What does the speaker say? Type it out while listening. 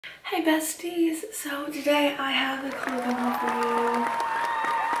Hey besties! So today I have a clothing haul for you.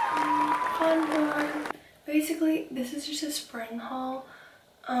 Fun one. Basically, this is just a spring haul,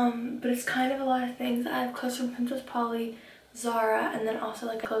 but it's kind of a lot of things. I have clothes from Princess Polly, Zara, and then also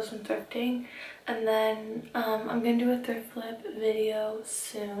like clothes from thrifting. And then I'm gonna do a thrift flip video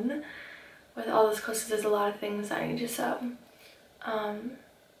soon with all this clothes. There's a lot of things I need to sew.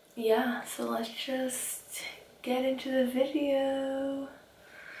 Yeah, so let's just get into the video.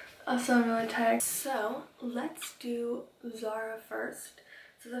 Also, I'm really tired. So let's do Zara first.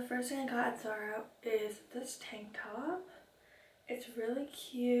 So the first thing I got at Zara is this tank top. It's really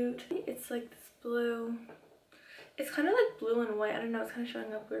cute. It's like this blue. It's kind of like blue and white. I don't know, it's kind of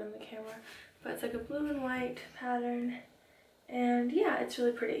showing up weird on the camera. But it's like a blue and white pattern. And yeah, it's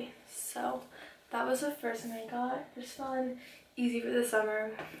really pretty. So that was the first thing I got. Just fun, easy for the summer.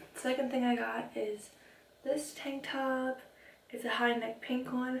 Second thing I got is this tank top. It's a high neck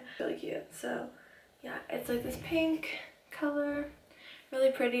pink one, really cute. So yeah, it's like this pink color,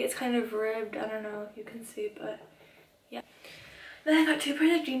 really pretty. It's kind of ribbed, I don't know if you can see, but yeah. Then I got two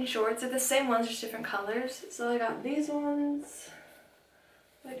pairs of jean shorts. They're the same ones, just different colors. So I got these ones,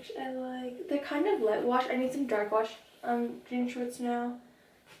 which I like. They're kind of light wash. I need some dark wash jean shorts now,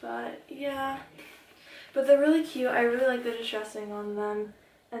 but yeah. But they're really cute. I really like the distressing on them,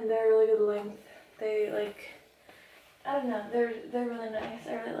 and they're really good length. They like, I don't know, they're really nice.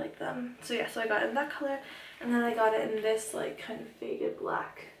 I really like them. So yeah, so I got it in that color, and then I got it in this like kind of faded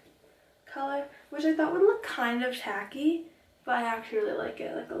black color, which I thought would look kind of tacky, but I actually really like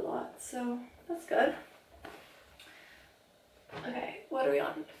it like a lot, so that's good. Okay, what are we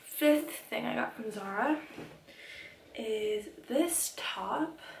on? Fifth thing I got from Zara is this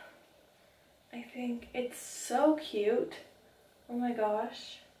top. I think it's so cute. Oh my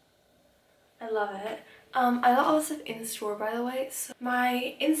gosh, I love it. I got all this stuff in store, by the way. So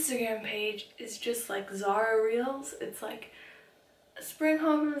my Instagram page is just like Zara reels. It's like a spring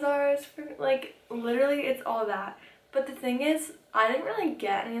haul from Zara, like literally it's all that. But the thing is, I didn't really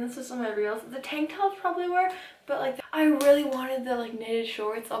get any of this stuff on my reels. The tank tops probably were, but like I really wanted the like knitted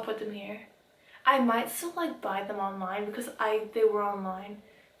shorts. I'll put them here. I might still like buy them online because they were online.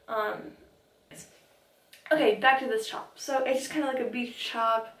 Okay, back to this top. So it's just kind of like a beach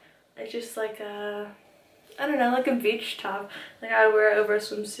top. It's just like a, I don't know, like a beach top. Like I would wear it over a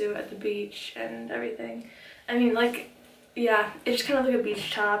swimsuit at the beach and everything. I mean, like, yeah, it's just kind of like a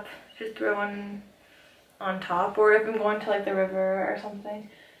beach top. Just throw on top, or if I'm going to like the river or something.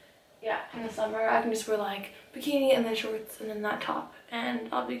 Yeah, in the summer I can just wear like bikini and then shorts and then that top, and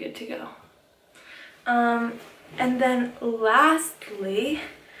I'll be good to go. And then lastly,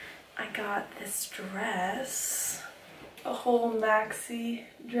 I got this dress. A whole maxi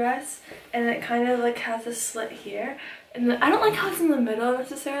dress, and it kind of like has a slit here, and I don't like how it's in the middle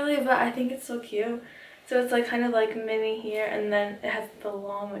necessarily, but I think it's so cute. So it's like kind of like mini here, and then it has the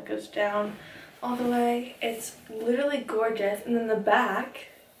long that goes down all the way. It's literally gorgeous. And then the back,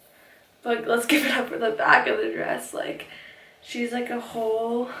 like, let's give it up for the back of the dress. Like, she's like a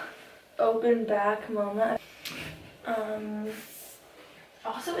whole open back moment.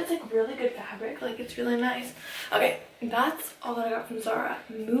 Also, it's like really good fabric, like it's really nice. Okay, that's all that I got from Zara.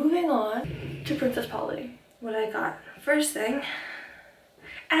 Moving on to Princess Polly. What I got, first thing,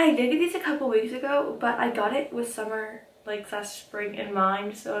 and I did get these a couple weeks ago, but I got it with summer, like slash spring in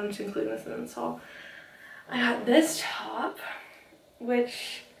mind, so I'm just including this in this haul. I got this top,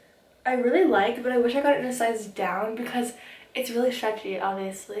 which I really like, but I wish I got it in a size down because it's really stretchy,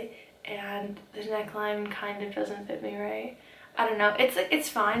 obviously, and the neckline kind of doesn't fit me right. I don't know, it's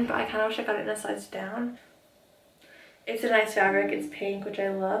fine, but I kind of wish I got it in a size down. It's a nice fabric, it's pink, which I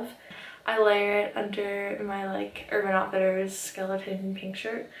love. I layer it under my like Urban Outfitters skeleton pink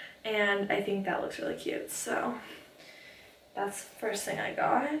shirt, and I think that looks really cute, so that's the first thing I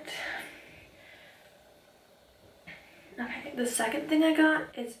got. Okay, the second thing I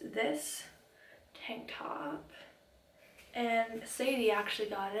got is this tank top, and Sadie actually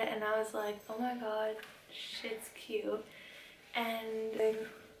got it, and I was like, oh my god, shit's cute.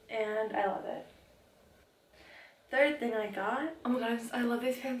 And I love it. Third thing I got, oh my god, I love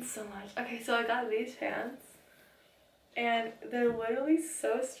these pants so much. Okay, so I got these pants, and they're literally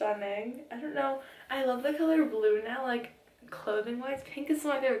so stunning. I don't know, I love the color blue now, like clothing wise. Pink is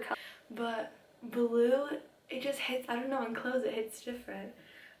my favorite color, but blue, it just hits, I don't know, in clothes it hits different.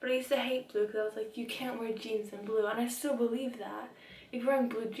 But I used to hate blue because I was like, you can't wear jeans in blue, and I still believe that. If you're wearing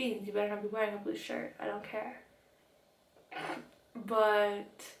blue jeans, you better not be wearing a blue shirt. I don't care.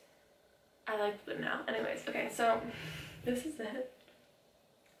 But I like blue now. Anyways, okay, so this is it.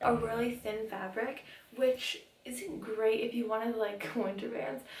 A really thin fabric, which isn't great if you wanted like winter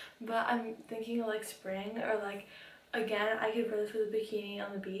bands, but I'm thinking of like spring, or like, again, I could wear this with a bikini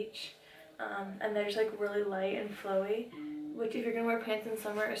on the beach, and they're just like really light and flowy, which if you're gonna wear pants in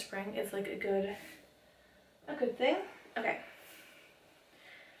summer or spring, it's like a good thing. Okay.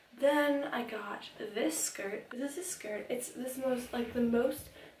 Then I got this skirt. This is a skirt. It's this the most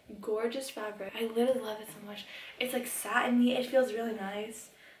gorgeous fabric. I literally love it so much. It's like satiny. It feels really nice.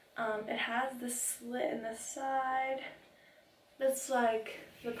 It has this slit in the side. It's like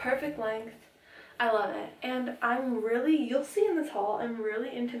the perfect length. I love it. And I'm really, you'll see in this haul, I'm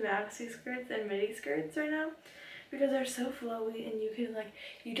really into maxi skirts and midi skirts right now, because they're so flowy and you can like,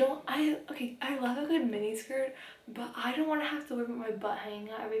 I love a good mini skirt, but I don't want to have to wear my butt hanging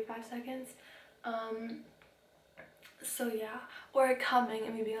out every 5 seconds. So yeah, or it coming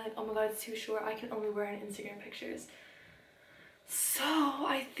and me being like, oh my god, it's too short, I can only wear it in Instagram pictures. So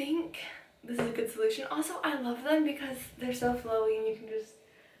I think this is a good solution. Also, I love them because they're so flowy and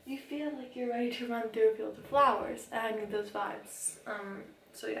you feel like you're ready to run through a field of flowers, and I need those vibes.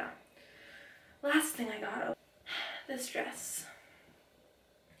 So yeah. Last thing I got, this dress.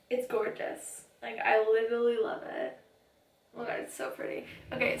 It's gorgeous. Like, I literally love it. Oh my god, it's so pretty.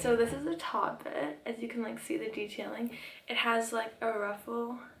 Okay, so this is the top bit. As you can like see the detailing. It has like a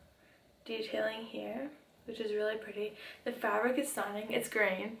ruffle detailing here, which is really pretty. The fabric is stunning. It's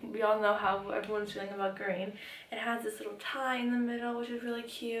green. We all know how everyone's feeling about green. It has this little tie in the middle, which is really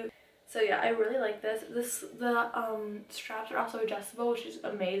cute. So yeah, I really like this. The straps are also adjustable, which is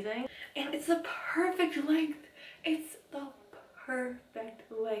amazing. And it's the perfect length. It's the perfect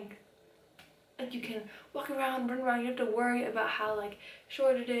length. Like, you can walk around, run around, you don't have to worry about how like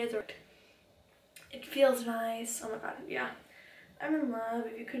short it is, or it feels nice. Oh my god, yeah. I'm in love.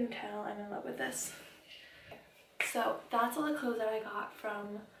 If you couldn't tell, I'm in love with this. So that's all the clothes that I got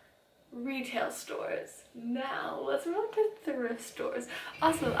from retail stores. Now let's move on to thrift stores.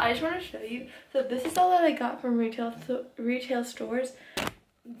 Also, I just want to show you, so this is all that I got from retail stores.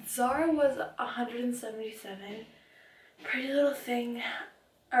 Zara was $177. Pretty Little Thing,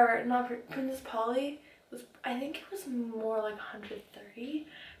 or not, Princess Polly was, I think it was more like $130.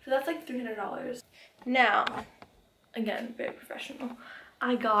 So that's like $300. Now, again, very professional,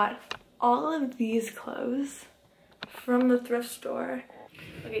 I got all of these clothes from the thrift store.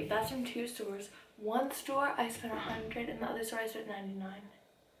 Okay, that's from 2 stores. One store I spent $100 and the other store I spent $99.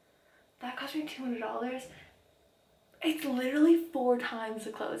 That cost me $200. It's literally 4 times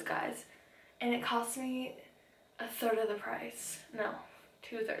the clothes, guys. And it cost me 1/3 of the price. No,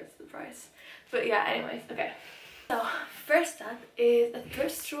 2/3 the price. But yeah, anyways, okay. So first up is a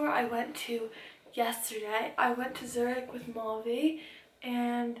thrift store I went to yesterday. I went to Zurich with Malvi,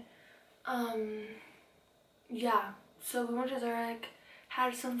 and yeah, so we went to Zurich,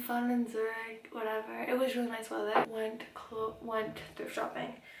 had some fun in Zurich, whatever. It was really nice weather. Went thrift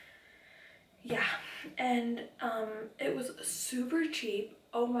shopping. Yeah, and it was super cheap.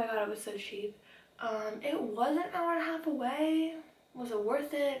 Oh my god, it was so cheap. It was an hour and a half away. Was it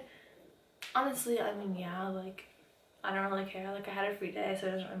worth it? Honestly, I mean, yeah, like, I don't really care. Like, I had a free day, so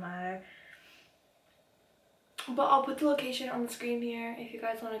it doesn't really matter. But I'll put the location on the screen here if you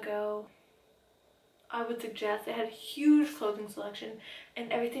guys want to go. I would suggest. It had a huge clothing selection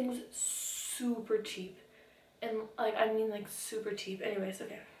and everything was super cheap. And like, I mean like super cheap. Anyways,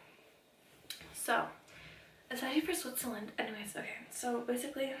 okay. So, especially for Switzerland. Anyways, okay. So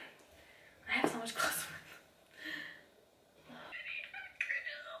basically, I have so much clothes.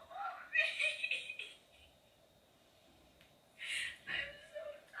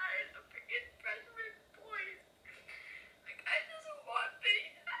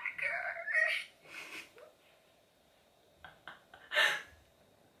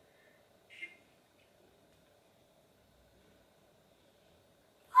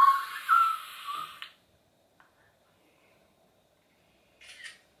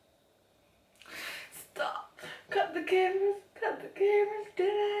 Cut the cameras,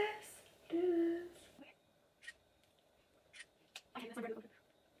 do this. Okay, that's my birthday.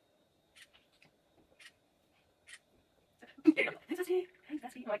 There you go. Thanks, Bestie. Thanks,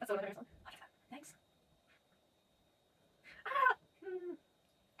 Bestie. Oh, that's so another song. Thanks. Ah!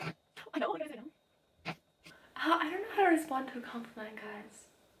 I know, like I said, no. I don't know how to respond to a compliment, guys.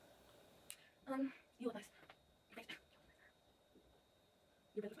 You look nice. Thanks.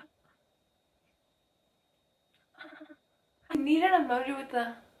 You're better than I need an emoji with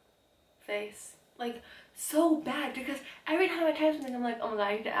the face, like, so bad, because every time I type something I'm like, oh my god,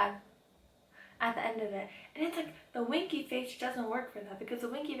 I need to add at the end of it, and it's like the winky face doesn't work for that because the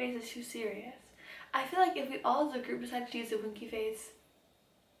winky face is too serious. I feel like if we all as a group decide to use the winky face,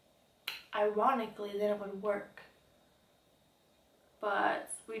 ironically, then it would work. But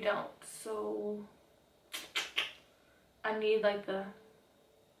we don't, so I need like the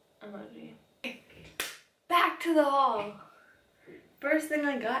emoji. Back to the haul. First thing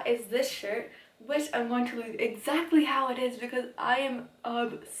I got is this shirt, which I'm going to leave exactly how it is because I am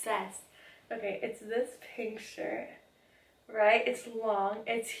obsessed. Okay, it's this pink shirt, right? It's long,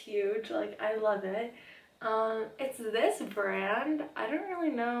 it's huge, like I love it. It's this brand. I don't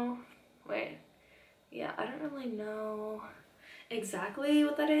really know. Wait. Yeah, I don't really know exactly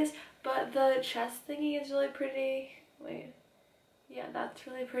what that is, but the chest thingy is really pretty. Wait. Yeah, that's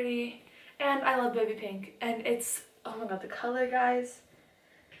really pretty. And I love baby pink. And it's, oh my god, the color, guys.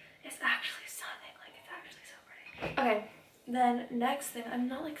 It's actually stunning. Like, it's actually so pretty. Okay, then next thing, I'm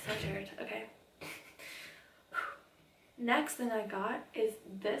not like so tired. Okay. Next thing I got is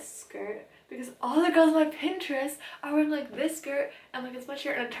this skirt because all the girls on my Pinterest are wearing like this skirt and like a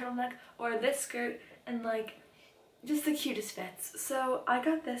sweatshirt and a turtleneck, or this skirt and like just the cutest fits. So I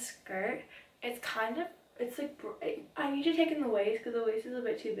got this skirt. It's kind of, it's like, I need to take in the waist because the waist is a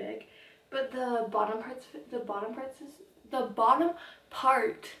bit too big, but the bottom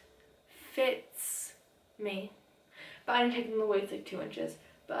part fits me, but I need to take in the waist like 2 inches.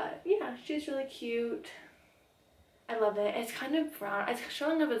 But yeah, she's really cute. I love it. It's kind of brown. It's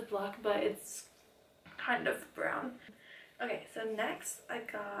showing up as black, but it's kind of brown. Okay, so next I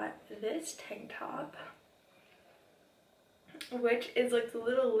got this tank top, which is like the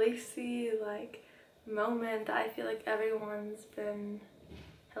little lacy like moment that I feel like everyone's been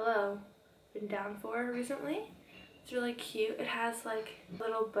down for recently. It's really cute. It has like a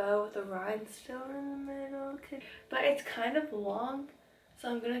little bow with a rhinestone in the middle, but it's kind of long, so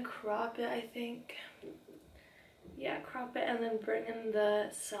I'm gonna crop it, I think. Yeah, crop it and then bring in the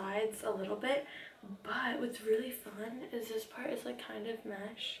sides a little bit. But what's really fun is this part is like kind of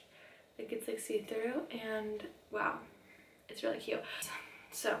mesh. Like it's like see-through, and wow, it's really cute.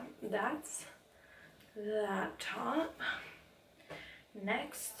 So that's that top.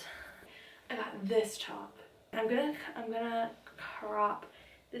 Next, I got this top. I'm gonna crop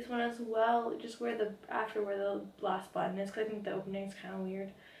this one as well. Just where the last button is, because I think the opening is kind of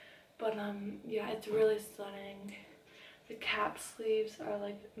weird. But yeah, it's really stunning. The cap sleeves are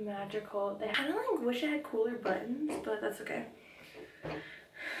like magical. They kind of like wish I had cooler buttons, but that's okay.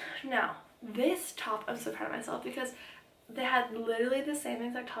 Now, this top, I'm so proud of myself because they had literally the same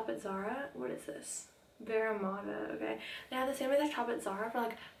exact top at Zara. What is this? Veramata, okay. They had the same exact top at Zara for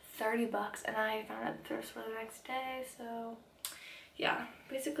like 30 bucks, and I found it at the thrift store the next day. So yeah,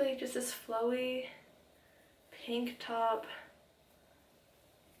 basically just this flowy pink top.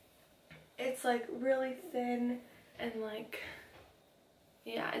 It's like really thin and like,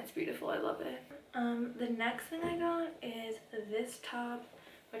 yeah, it's beautiful. I love it. The next thing I got is this top,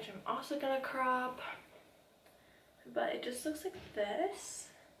 which I'm also gonna crop, but it just looks like this,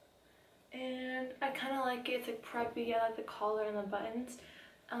 and I kind of like it. It's like preppy. I like the collar and the buttons.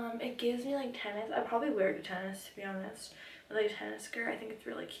 It gives me like tennis. I'd probably wear it to tennis, to be honest, with like a tennis skirt. I think it's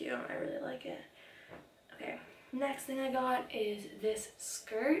really cute. I really like it. Okay, next thing I got is this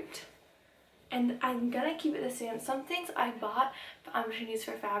skirt. And I'm gonna keep it the same. Some things I bought, but I'm gonna use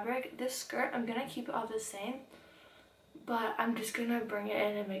for fabric. This skirt, I'm gonna keep it all the same, but I'm just gonna bring it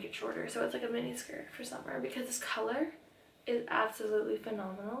in and make it shorter. So it's like a mini skirt for summer because this color is absolutely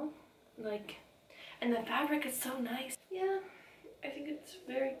phenomenal. Like, and the fabric is so nice. Yeah, I think it's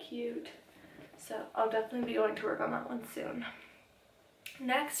very cute. So I'll definitely be going to work on that one soon.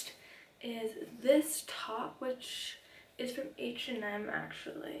 Next is this top, which is from H&M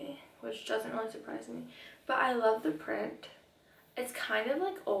actually, which doesn't really surprise me, but I love the print. It's kind of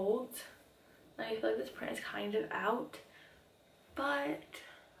like old, like I feel like this print is kind of out, but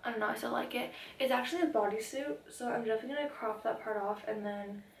I don't know, I still like it. It's actually a bodysuit, so I'm definitely gonna crop that part off and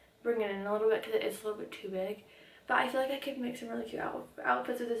then bring it in a little bit because it is a little bit too big, but I feel like I could make some really cute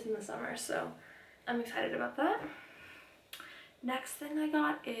outfits with this in the summer, so I'm excited about that. Next thing I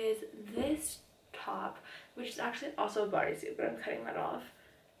got is this top, which is actually also a bodysuit, but I'm cutting that off.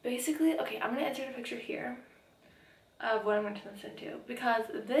 Basically, okay, I'm gonna insert a picture here of what I'm gonna turn this into because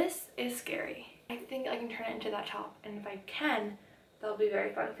this is scary. I think I can turn it into that top, and if I can, that'll be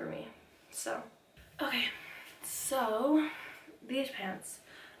very fun for me. So, okay, so these pants,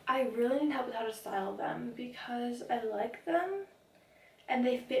 I really need help with how to style them because I like them and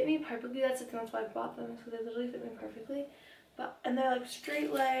they fit me perfectly. That's why I bought them, so they literally fit me perfectly. And they're like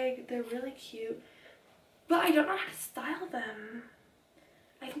straight leg, they're really cute, but I don't know how to style them.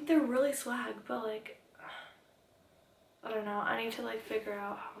 I think they're really swag, but like, I don't know, I need to like figure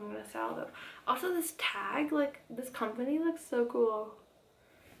out how I'm gonna style them. Also, this tag, like this company looks so cool.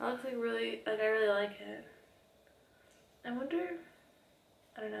 That looks like really, like I really like it. I wonder,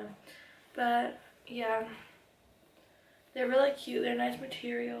 I don't know. But yeah, they're really cute. They're nice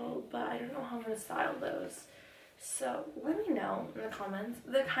material, but I don't know how I'm going to style those. So let me know in the comments.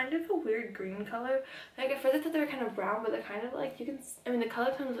 They're kind of a weird green color. Like at first I thought they were kind of brown, but they're kind of like, you can, I mean the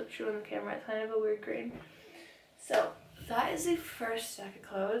color comes up true on the camera. It's kind of a weird green. So that is the first stack of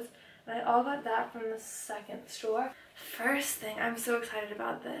clothes. And I all got that from the second store. First thing, I'm so excited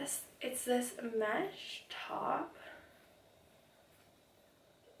about this. It's this mesh top.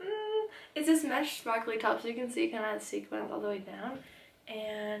 It's this mesh sparkly top, so you can see kind of sequins all the way down.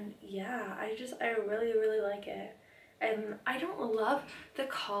 And yeah, I really like it. And I don't love the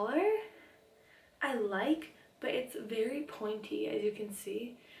collar. I like, but it's very pointy, as you can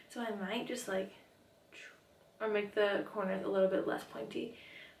see. So I might just like, or make the corners a little bit less pointy.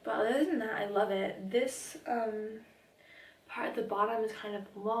 But other than that, I love it. This part at the bottom is kind of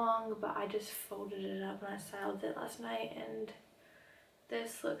long, but I just folded it up and I styled it last night, and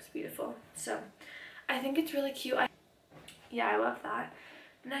this looks beautiful. So I think it's really cute. Yeah, I love that.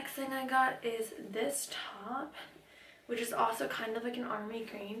 Next thing I got is this top, which is also kind of like an army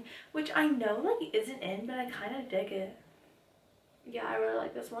green, which I know like isn't in, but I kind of dig it. Yeah, I really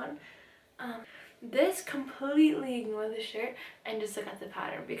like this one. This completely ignore the shirt and just look at the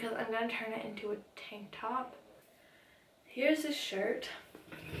pattern, because I'm going to turn it into a tank top. Here's the shirt,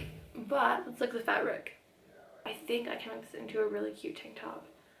 but let's look at the fabric. I think I can make this into a really cute tank top.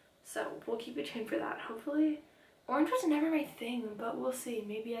 So we'll keep it tuned for that. Hopefully, orange was never my thing, but we'll see.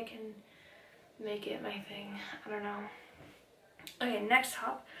 Maybe I can make it my thing. I don't know. Okay, next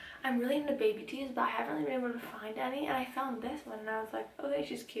top. I'm really into baby tees, but I haven't really been able to find any, and I found this one and I was like, okay,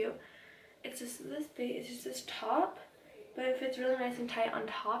 she's cute. It's just this top, but it fits really nice and tight on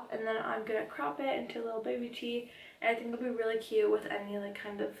top, and then I'm gonna crop it into a little baby tee, and I think it'll be really cute with any like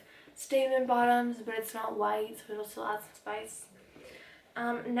kind of statement bottoms, but it's not white, so it'll still add some spice.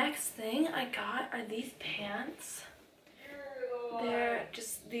 Next thing I got are these pants. They're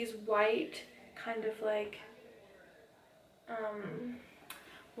just these white kind of like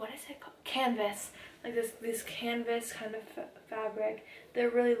what is it called? Canvas. Like this canvas kind of fabric.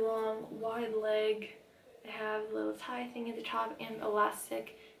 They're really long, wide leg. They have a little tie thing at the top and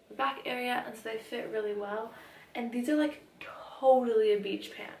elastic in the back area, and so they fit really well. And these are like totally a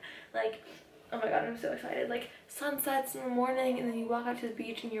beach pant. Like, oh my god, I'm so excited. Like sunsets in the morning and then you walk out to the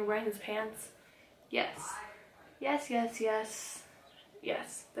beach and you're wearing these pants. Yes. Yes, yes, yes.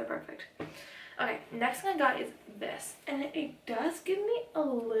 Yes, they're perfect. Okay, next thing I got is this. And it does give me a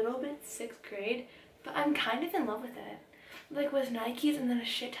little bit 6th grade, but I'm kind of in love with it. Like with Nikes and then a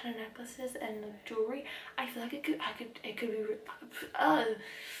shit ton of necklaces and jewelry, I feel like it could be, I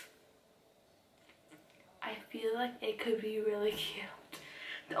feel like it could be really cute.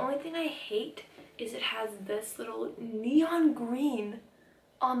 The only thing I hate is it has this little neon green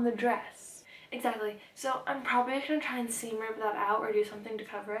on the dress. Exactly. So I'm probably just gonna try and seam rip that out or do something to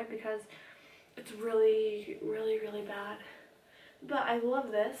cover it, because it's really bad. But I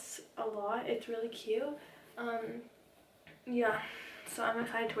love this a lot. It's really cute. Yeah. So I'm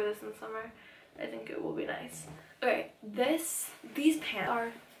excited to wear this in the summer. I think it will be nice. Okay, these pants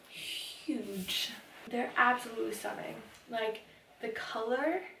are huge. They're absolutely stunning. Like, the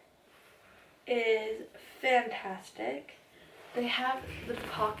color is fantastic. They have the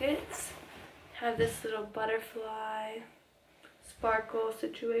pockets, have this little butterfly sparkle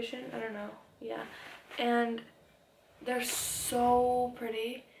situation. I don't know. Yeah. And they're so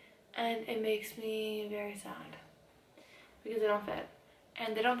pretty, and it makes me very sad because they don't fit.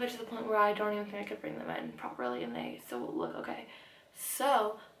 And they don't fit to the point where I don't even think I could bring them in properly, and they still look okay.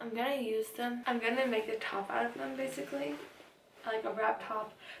 So I'm gonna use them. I'm gonna make a top out of them, basically, like a wrap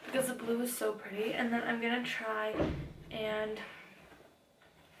top, because the blue is so pretty. And then I'm gonna try and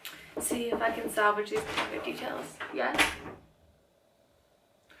see if I can salvage these pocket details. Yes?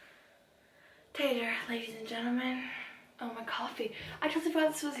 Tater, ladies and gentlemen. Oh, my coffee. I totally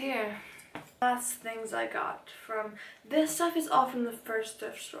forgot this was here. Last things I got from this stuff is all from the first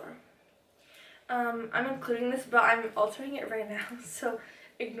thrift store. I'm including this, but I'm altering it right now, so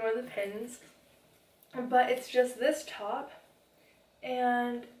ignore the pins. But it's just this top,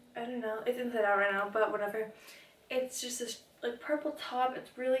 and I don't know, it's inside out right now, but whatever. It's just this like purple top.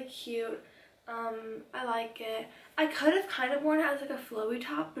 It's really cute. I like it. I could have kind of worn it as like a flowy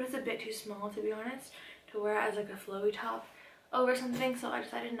top, but it's a bit too small, to be honest, to wear it as like a flowy top over something, so I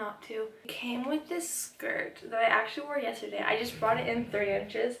decided not to. It came with this skirt that I actually wore yesterday. I just brought it in 3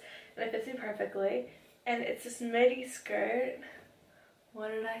 inches and it fits me perfectly, and it's this midi skirt.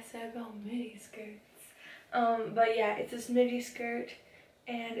 What did I say about midi skirts? But yeah, it's this midi skirt,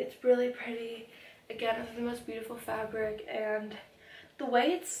 and it's really pretty. Again, it's the most beautiful fabric, and the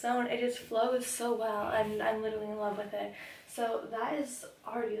way it's sewn, it just flows so well, and I'm literally in love with it. So that is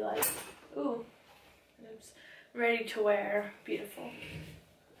already like, ooh, oops, ready to wear. Beautiful.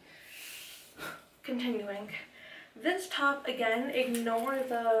 Continuing. This top, again, ignore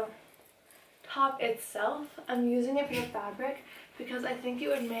the top itself. I'm using it for the fabric because I think it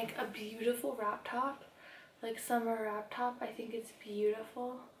would make a beautiful wrap top, like summer wrap top. I think it's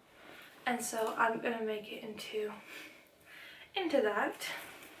beautiful, and so I'm gonna make it into that.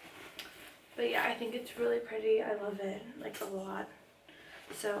 But yeah, I think it's really pretty. I love it like a lot.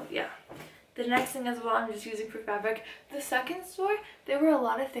 So yeah, the next thing as well, I'm just using for fabric. The second store, there were a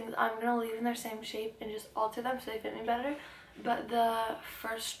lot of things I'm gonna leave in their same shape and just alter them so they fit me better. But the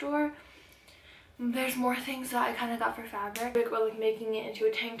first store, there's more things that I kind of got for fabric. We're like making it into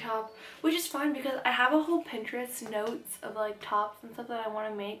a tank top, which is fine because I have a whole Pinterest notes of like tops and stuff that I want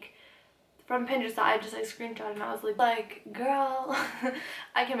to make from Pinterest that I just like screenshot, and I was like girl,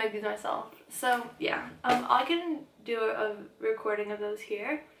 I can make these myself. So yeah, I can do a recording of those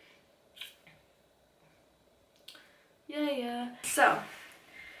here. Yeah. So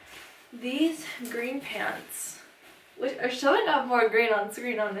these green pants, which are showing up more green on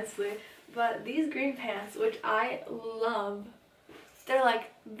screen honestly, but these green pants, which I love, they're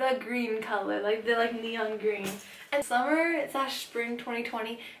like the green color, like they're like neon green. And summer / spring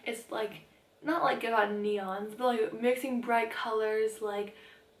 2020, it's like not like about neons, but like mixing bright colors, like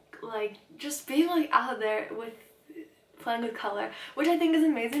just being like out there with playing with color, which I think is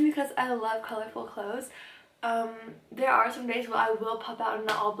amazing because I love colorful clothes. There are some days where I will pop out in an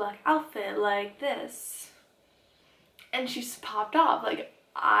all black outfit like this, and she's popped off. Like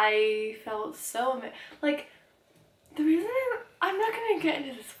I felt so like the reason I'm not gonna get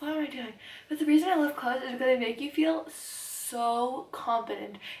into this, what am I doing? But the reason I love clothes is because they make you feel so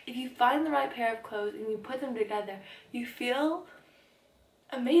confident. If you find the right pair of clothes and you put them together, you feel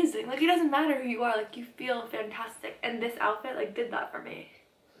amazing. Like it doesn't matter who you are, like you feel fantastic. And this outfit like did that for me,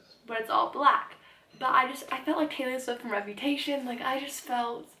 but it's all black. But I felt like Taylor Swift from Reputation. Like I just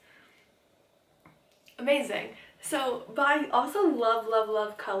felt amazing. So, but I also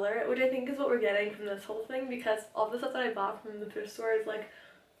love color, which I think is what we're getting from this whole thing, because all the stuff that I bought from the thrift store is like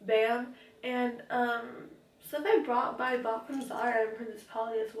BAM, and stuff I bought from Zara and Princess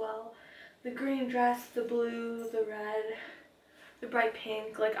Polly as well. The green dress, the blue, the red, the bright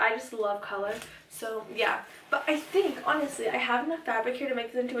pink. Like I just love color. So yeah, but I think honestly I have enough fabric here to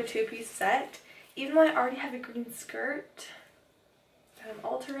make this into a two-piece set, even though I already have a green skirt that I'm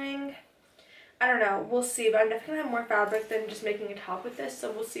altering. I don't know, we'll see, but I'm definitely gonna have more fabric than just making a top with this,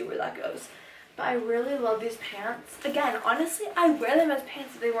 so we'll see where that goes. But I really love these pants. Again, honestly, I wear them as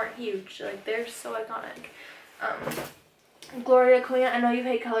pants if they weren't huge. Like, they're so iconic. Gloria Queen, I know you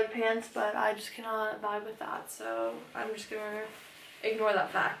hate colored pants, but I just cannot vibe with that, so I'm just gonna ignore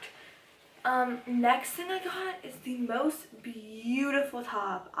that fact. Next thing I got is the most beautiful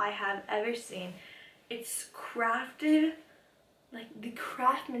top I have ever seen. It's crafted. Like, the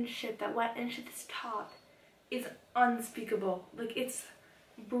craftsmanship that went into this top is unspeakable. Like, it's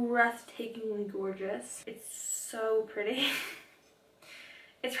breathtakingly gorgeous. It's so pretty.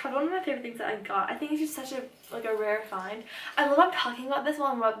 It's probably one of my favorite things that I got. I think it's just such a rare find. I love I'm talking about this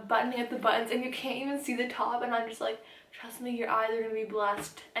while I'm buttoning up the buttons and you can't even see the top, and I'm just like, trust me, your eyes are gonna be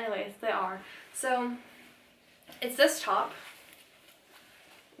blessed. Anyways, they are. So, it's this top,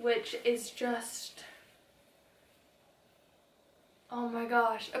 which is just, oh my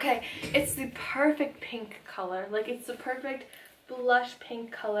gosh. Okay, it's the perfect pink color. Like, it's the perfect blush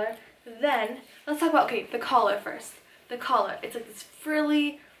pink color. Then, let's talk about, okay, the collar first. The collar. It's like this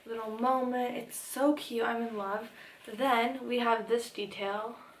frilly little moment. It's so cute. I'm in love. Then, we have this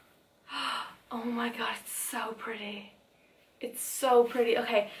detail. Oh my god, it's so pretty. It's so pretty.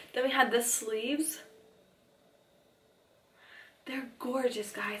 Okay, then we had the sleeves. They're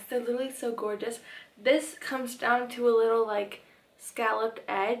gorgeous, guys. They're literally so gorgeous. This comes down to a little, like, scalloped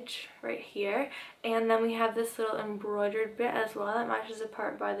edge right here, and then we have this little embroidered bit as well that matches the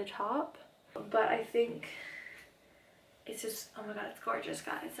part by the top. But I think it's just, oh my god, it's gorgeous,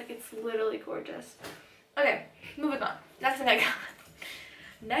 guys. Like, it's literally gorgeous. Okay, moving on. Next thing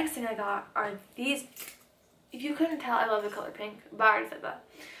I got are these. If you couldn't tell, I love the color pink, but I already said that.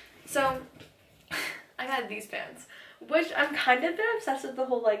 So I got these pants, which I'm kind of been obsessed with the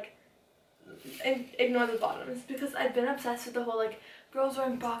whole, like, and ignore the bottoms, because I've been obsessed with the whole, like, girls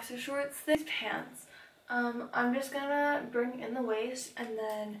wearing boxer shorts. These pants, I'm just gonna bring in the waist and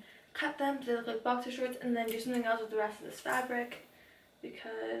then cut them so they look like boxer shorts, and then do something else with the rest of this fabric,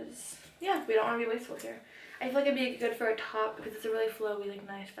 because yeah, we don't want to be wasteful here. I feel like it'd be good for a top because it's a really flowy, like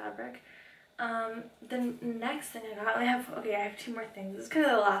nice fabric. The next thing I got, I have 2 more things. This is kind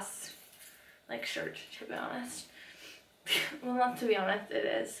of the last like shirt, to be honest. Well, not to be honest, it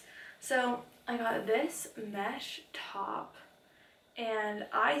is. So I got this mesh top and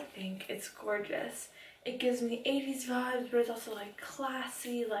I think it's gorgeous. It gives me 80s vibes, but it's also like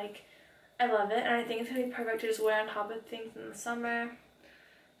classy, like I love it, and I think it's gonna be perfect to just wear on top of things in the summer.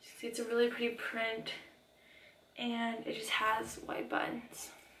 You see, it's a really pretty print and it just has white buttons.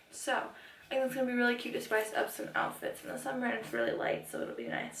 So I think it's gonna be really cute to spice up some outfits in the summer, and it's really light, so it'll be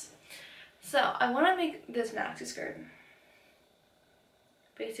nice. So I want to make this maxi skirt,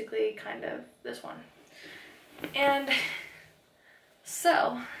 basically kind of this one. And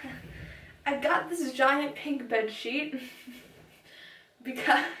so I got this giant pink bed sheet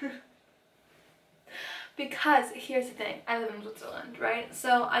because here's the thing, I live in Switzerland, right?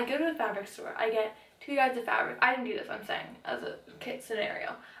 So I go to a fabric store, I get 2 yards of fabric. I didn't do this, I'm saying, as a kit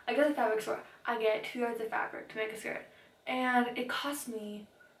scenario. I go to the fabric store, I get 2 yards of fabric to make a skirt, and it cost me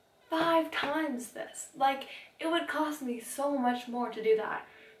 5 times this. Like, it would cost me so much more to do that.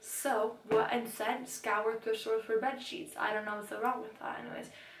 So, what instead? Scour thrift stores for bed sheets. I don't know what's so wrong with that, anyways.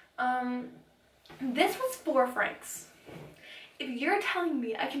 This was 4 francs. If you're telling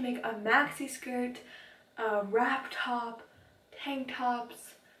me I can make a maxi skirt, a wrap top, tank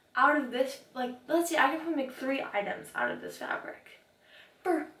tops, out of this, like, let's see, I can probably make 3 items out of this fabric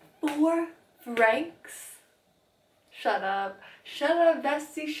for 4 francs. Shut up,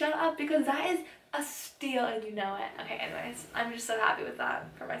 bestie, shut up, because that is a steal and you know it. Okay, anyways, I'm just so happy with that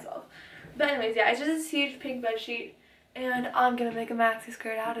for myself. But anyways, yeah, it's just this huge pink bed sheet and I'm gonna make a maxi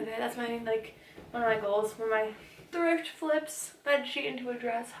skirt out of it. That's my, like, one of my goals for my thrift flips bed sheet into a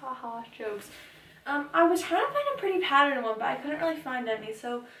dress. Haha, jokes. I was trying to find a pretty pattern one, but I couldn't really find any,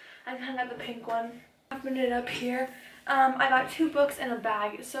 so I kind of got the pink one. Opened it up here. I got 2 books in a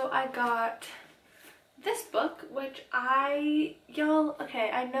bag. So I got this book, which y'all, okay,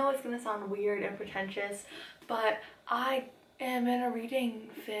 I know it's gonna sound weird and pretentious, but I am in a reading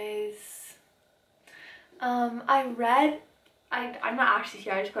phase. I'm not actually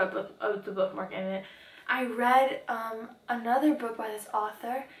here, I just put the bookmark in it. I read another book by this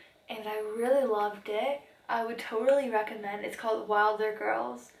author and I really loved it. I would totally recommend. It's called Wilder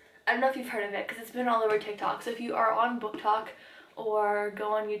Girls. I don't know if you've heard of it because it's been all over TikTok. So if you are on Book Talk or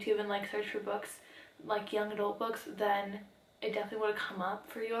go on YouTube and like search for books, like young adult books, then it definitely would have come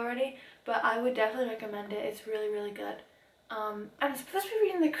up for you already. But I would definitely recommend it. It's really, really good. I'm supposed to be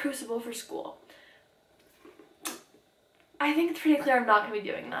reading The Crucible for school. I think it's pretty clear I'm not going to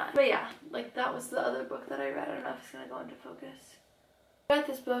be doing that. But yeah, like that was the other book that I read. I don't know if it's going to go into focus. I got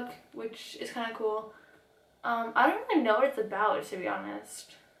this book, which is kind of cool. I don't really know what it's about, to be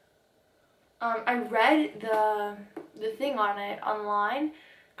honest. I read the thing on it online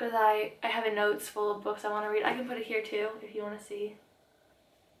because I have a notes full of books I want to read. I can put it here too if you want to see.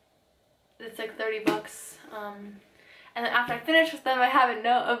 It's like 30 bucks. And then after I finish with them, I have a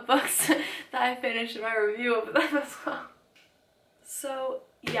note of books that I finished in my review of them as well. So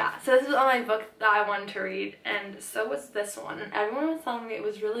yeah, so this was all my book that I wanted to read, and so was this one, and everyone was telling me it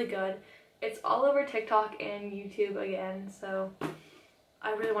was really good. It's all over TikTok and YouTube again, so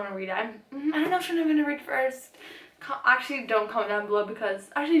I really want to read it. I don't know which one I'm going to read first. Actually, don't comment down below because,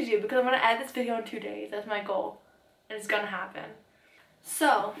 actually do, because I'm going to edit this video in 2 days. That's my goal, and it's going to happen.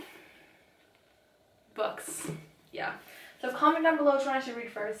 So, books. Yeah. So comment down below which one I should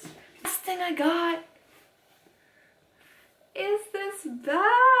read first. Last thing I got is this bag.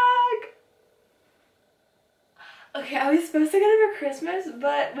 Okay, I was supposed to get it for Christmas,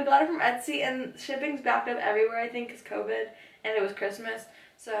 but we got it from Etsy and shipping's backed up everywhere, I think, because COVID, and it was Christmas.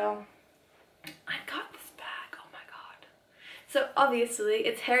 So I got this bag. Oh my god. So obviously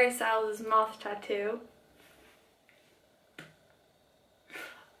it's Harry Styles' moth tattoo.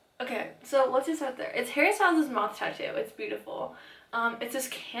 Okay, so let's just start there. It's Harry Styles' moth tattoo. It's beautiful. It's this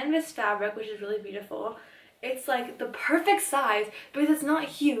canvas fabric, which is really beautiful. It's like the perfect size because it's not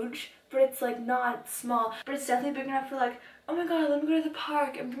huge, but it's like not small. But it's definitely big enough for like, oh my god, let me go to the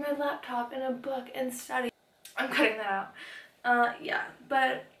park and bring my laptop and a book and study. I'm cutting that out. Yeah,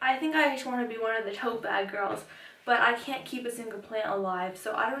 but I think I just want to be one of the tote bag girls. But I can't keep a single plant alive,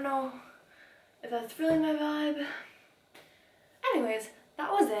 so I don't know if that's really my vibe. Anyways, that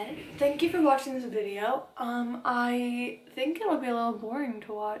was it. Thank you for watching this video. I think it'll be a little boring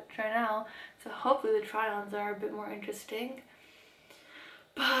to watch right now, so hopefully the try-ons are a bit more interesting.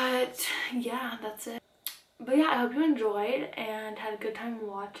 But yeah, that's it. But yeah, I hope you enjoyed and had a good time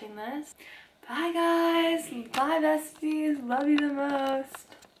watching this. Bye guys! Bye besties! Love you the most!